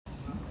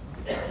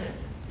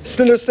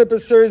Sninder Stipper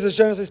series is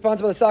generously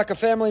sponsored by the Saka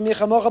family.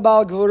 Micha Mocha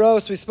Bal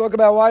Gvuros. We spoke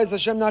about why is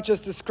Hashem not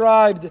just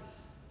described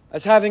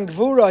as having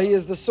Gvura. He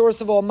is the source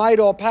of all might,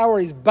 all power.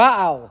 He's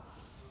Baal.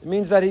 It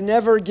means that he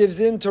never gives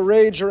in to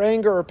rage or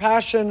anger or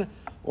passion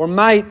or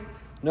might.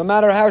 No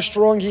matter how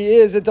strong he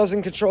is, it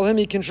doesn't control him.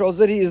 He controls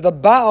it. He is the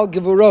Baal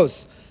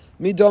Gvuros.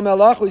 Midom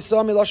Elach. We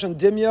saw Miloshan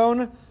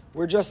Dimyon.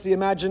 We're just the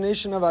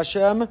imagination of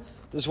Hashem.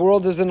 This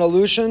world is an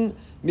illusion.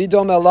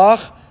 Midom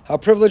Elach. How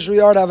privileged we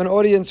are to have an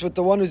audience with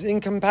the one who's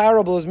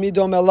incomparable is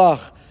Midom Melach.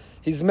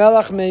 He's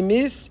Melach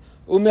Meimis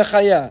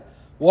Umechaya.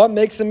 What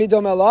makes him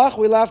Midom Melach?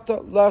 We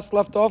last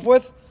left off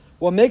with.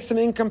 What makes him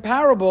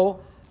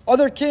incomparable?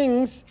 Other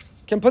kings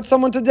can put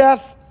someone to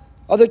death.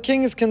 Other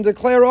kings can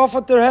declare off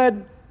at their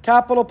head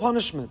capital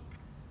punishment.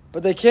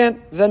 But they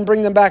can't then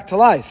bring them back to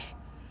life.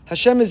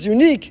 Hashem is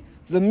unique.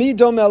 The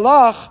Midom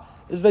Melach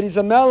is that he's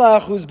a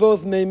Melach who's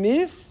both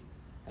Meimis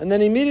and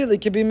then immediately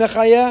can be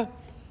Mechaya.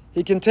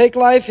 He can take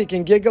life, he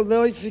can give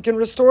life, he can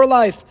restore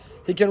life,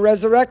 he can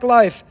resurrect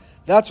life.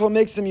 That's what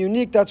makes him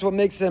unique, that's what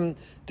makes him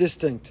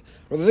distinct.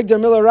 Rabbi Victor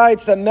Miller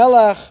writes that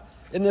Melech,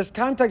 in this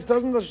context,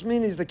 doesn't just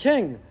mean he's the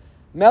king.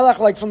 Melech,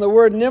 like from the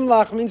word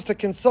Nimlach, means to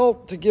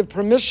consult, to give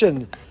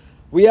permission.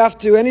 We have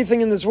to,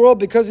 anything in this world,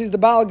 because he's the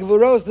Baal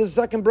Gvuros, the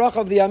second bracha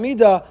of the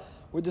Amidah,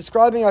 we're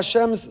describing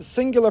Hashem's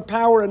singular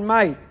power and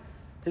might,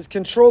 his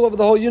control over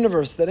the whole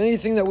universe, that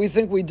anything that we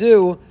think we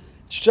do,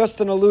 it's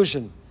just an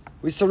illusion.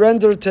 We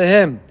surrender to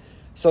him.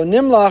 So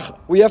Nimlach,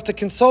 we have to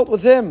consult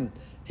with him.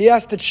 He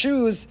has to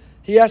choose,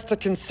 he has to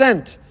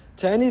consent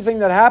to anything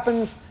that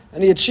happens,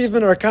 any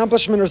achievement or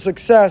accomplishment or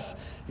success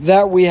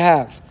that we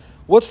have.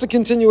 What's the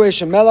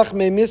continuation? Melach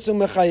meimisu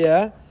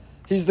mechayeh.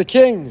 He's the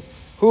king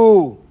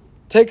who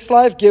takes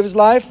life, gives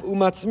life.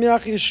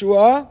 Umatzmiach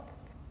Yeshua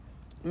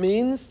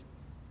means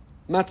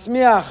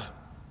matzmiach,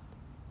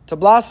 to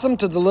blossom,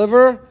 to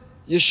deliver.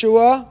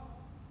 Yeshua.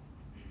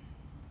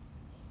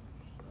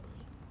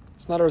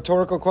 It's not a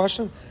rhetorical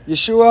question.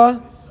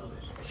 Yeshua,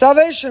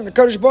 salvation. The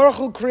Kadosh Baruch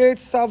Hu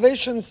creates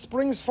salvation,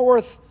 springs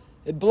forth,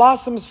 it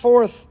blossoms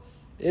forth.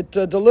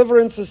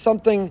 Deliverance is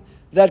something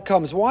that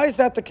comes. Why is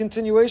that the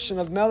continuation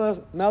of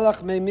Melach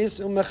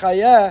Meimis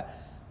Umechayeh?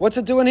 What's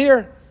it doing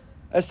here?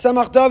 As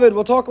Tzemach David,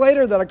 we'll talk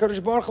later that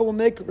Kadosh Baruch Hu will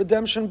make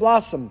redemption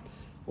blossom.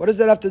 What does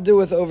that have to do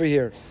with over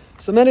here?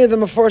 So many of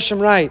them are Meforshim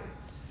right.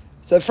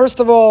 So first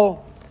of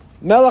all,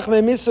 Melach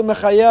Meimis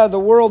Umechayeh, the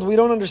world, we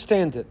don't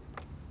understand it.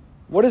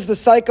 What is the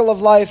cycle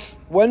of life?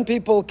 When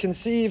people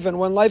conceive and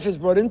when life is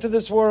brought into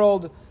this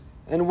world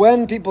and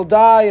when people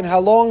die and how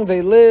long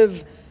they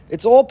live,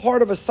 it's all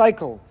part of a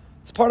cycle.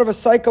 It's part of a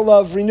cycle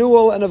of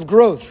renewal and of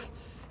growth.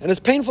 And as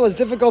painful, as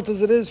difficult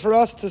as it is for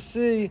us to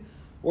see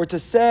or to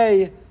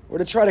say or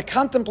to try to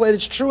contemplate,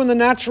 it's true in the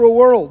natural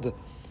world.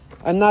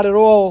 I'm not at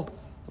all,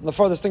 I'm the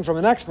farthest thing from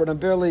an expert, I'm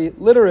barely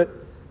literate,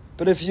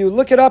 but if you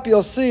look it up,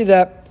 you'll see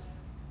that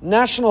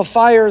national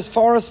fires,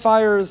 forest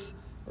fires,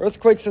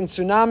 earthquakes and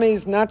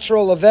tsunamis,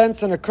 natural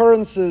events and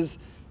occurrences,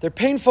 they're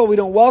painful, we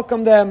don't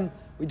welcome them,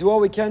 we do all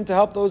we can to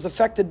help those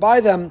affected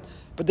by them,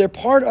 but they're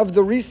part of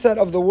the reset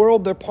of the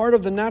world, they're part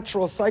of the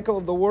natural cycle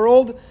of the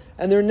world,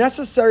 and they're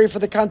necessary for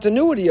the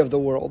continuity of the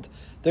world.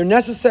 They're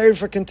necessary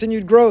for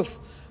continued growth.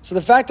 So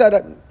the fact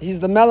that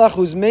he's the Melech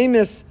who's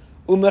Meimis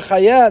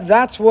Umechayeh,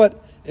 that's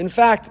what, in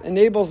fact,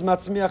 enables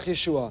Matzmiach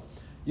Yeshua.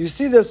 You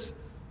see this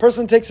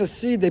person takes a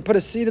seed, they put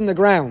a seed in the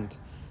ground.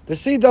 The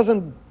seed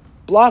doesn't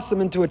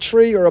blossom into a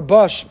tree or a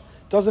bush,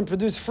 doesn't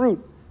produce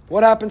fruit.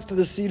 What happens to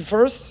the seed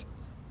first?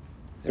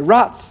 It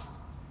rots,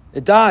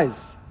 it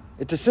dies,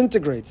 it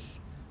disintegrates.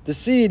 The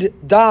seed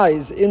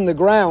dies in the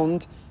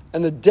ground,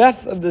 and the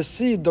death of the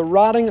seed, the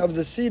rotting of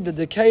the seed, the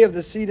decay of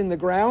the seed in the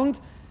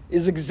ground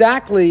is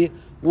exactly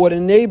what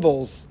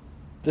enables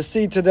the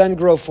seed to then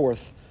grow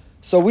forth.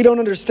 So we don't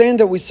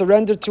understand it, we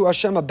surrender to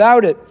Hashem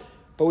about it,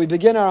 but we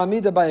begin our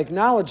Amidah by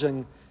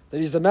acknowledging that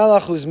he's the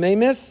Melech who's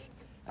Meimis,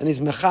 and he's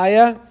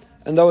Mechaya,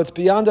 and though it's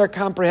beyond our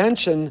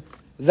comprehension,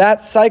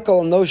 that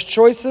cycle and those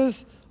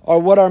choices are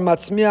what are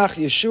Matzmiach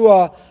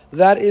Yeshua.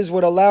 That is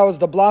what allows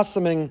the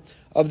blossoming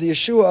of the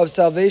Yeshua of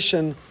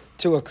salvation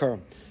to occur.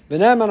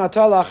 Then we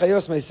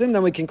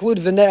conclude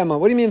V'ne'eman.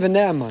 What do you mean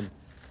V'ne'eman?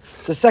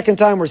 It's the second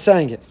time we're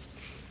saying it.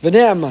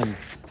 V'ne'eman.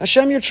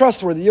 Hashem, you're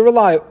trustworthy, you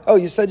rely. Oh,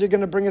 you said you're going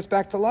to bring us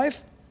back to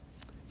life?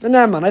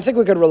 V'ne'eman, I think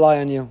we could rely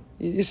on you.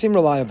 You seem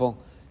reliable.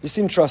 You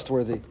seem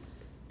trustworthy.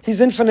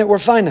 He's infinite, we're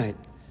finite.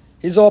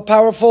 He's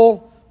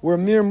all-powerful. We're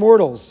mere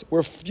mortals.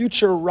 We're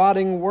future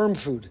rotting worm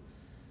food.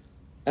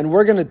 And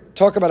we're going to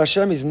talk about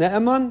Hashem. He's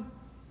Ne'eman.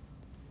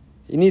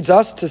 He needs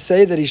us to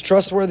say that he's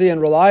trustworthy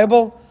and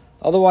reliable.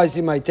 Otherwise,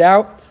 he might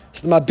doubt.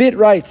 So the Mabit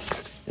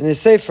writes in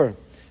his Sefer,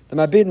 the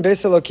Mabit in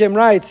Beis Elokim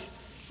writes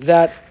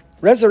that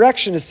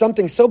resurrection is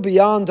something so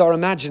beyond our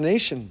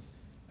imagination,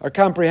 our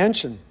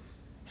comprehension.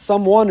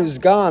 Someone who's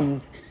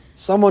gone,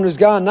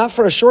 not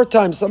for a short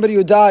time, somebody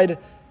who died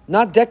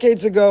not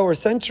decades ago or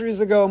centuries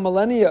ago,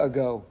 millennia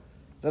ago,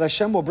 that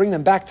Hashem will bring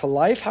them back to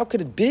life? How could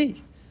it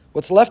be?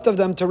 What's left of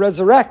them to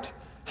resurrect?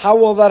 How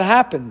will that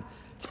happen?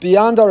 It's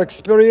beyond our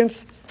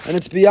experience and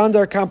it's beyond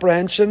our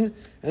comprehension,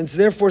 and it's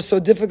therefore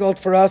so difficult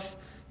for us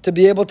to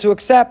be able to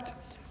accept.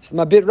 So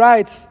Mabit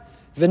writes,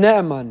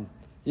 V'ne'eman.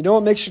 You know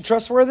what makes you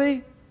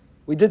trustworthy?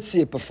 We did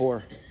see it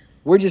before.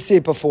 Where'd you see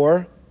it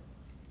before?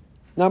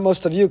 Not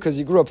most of you, because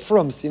you grew up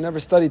frum, so you never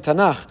studied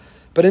Tanakh.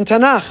 But in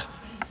Tanakh,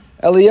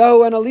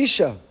 Eliyahu and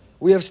Elisha,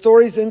 we have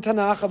stories in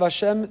Tanakh of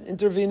Hashem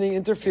intervening,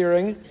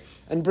 interfering,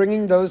 and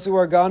bringing those who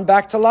are gone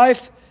back to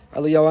life.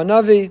 Eliyahu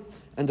Hanavi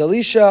and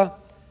Elisha.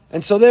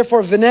 And so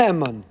therefore,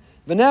 V'ne'eman.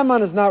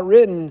 V'ne'eman is not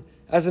written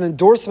as an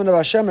endorsement of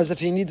Hashem, as if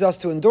He needs us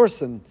to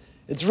endorse Him.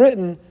 It's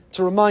written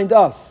to remind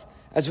us,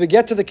 as we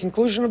get to the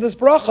conclusion of this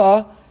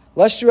bracha,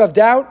 lest you have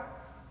doubt,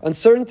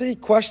 uncertainty,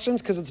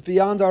 questions, because it's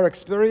beyond our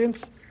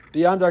experience,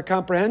 beyond our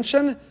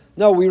comprehension.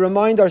 No, we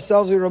remind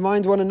ourselves, we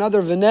remind one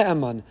another,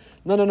 V'ne'eman.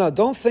 No,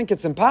 don't think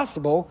it's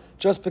impossible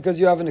just because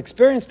you haven't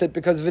experienced it,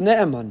 because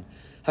V'ne'eman.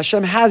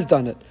 Hashem has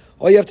done it.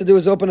 All you have to do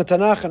is open a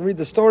Tanakh and read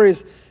the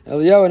stories,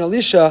 Eliyahu and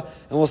Elisha,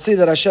 and we'll see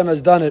that Hashem has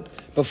done it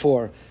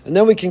before. And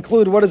then we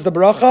conclude, what is the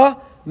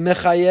bracha?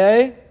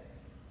 Mechayeh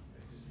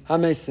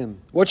hamesim.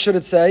 What should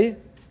it say?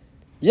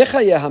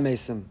 Yechayeh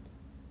hamesim.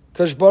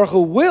 Kadosh Baruch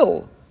Hu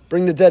will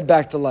bring the dead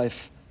back to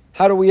life.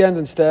 How do we end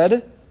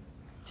instead?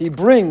 He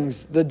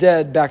brings the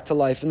dead back to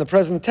life in the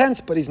present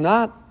tense, but He's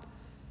not.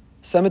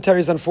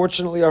 Cemeteries,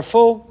 unfortunately, are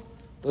full.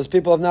 Those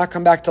people have not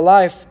come back to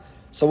life.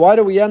 So why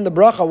do we end the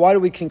bracha? Why do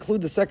we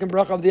conclude the second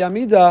bracha of the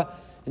Amidah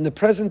in the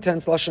present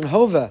tense, Lashon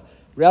Hova,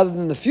 rather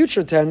than the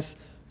future tense?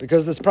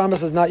 Because this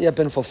promise has not yet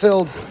been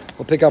fulfilled.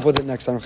 We'll pick up with it next time.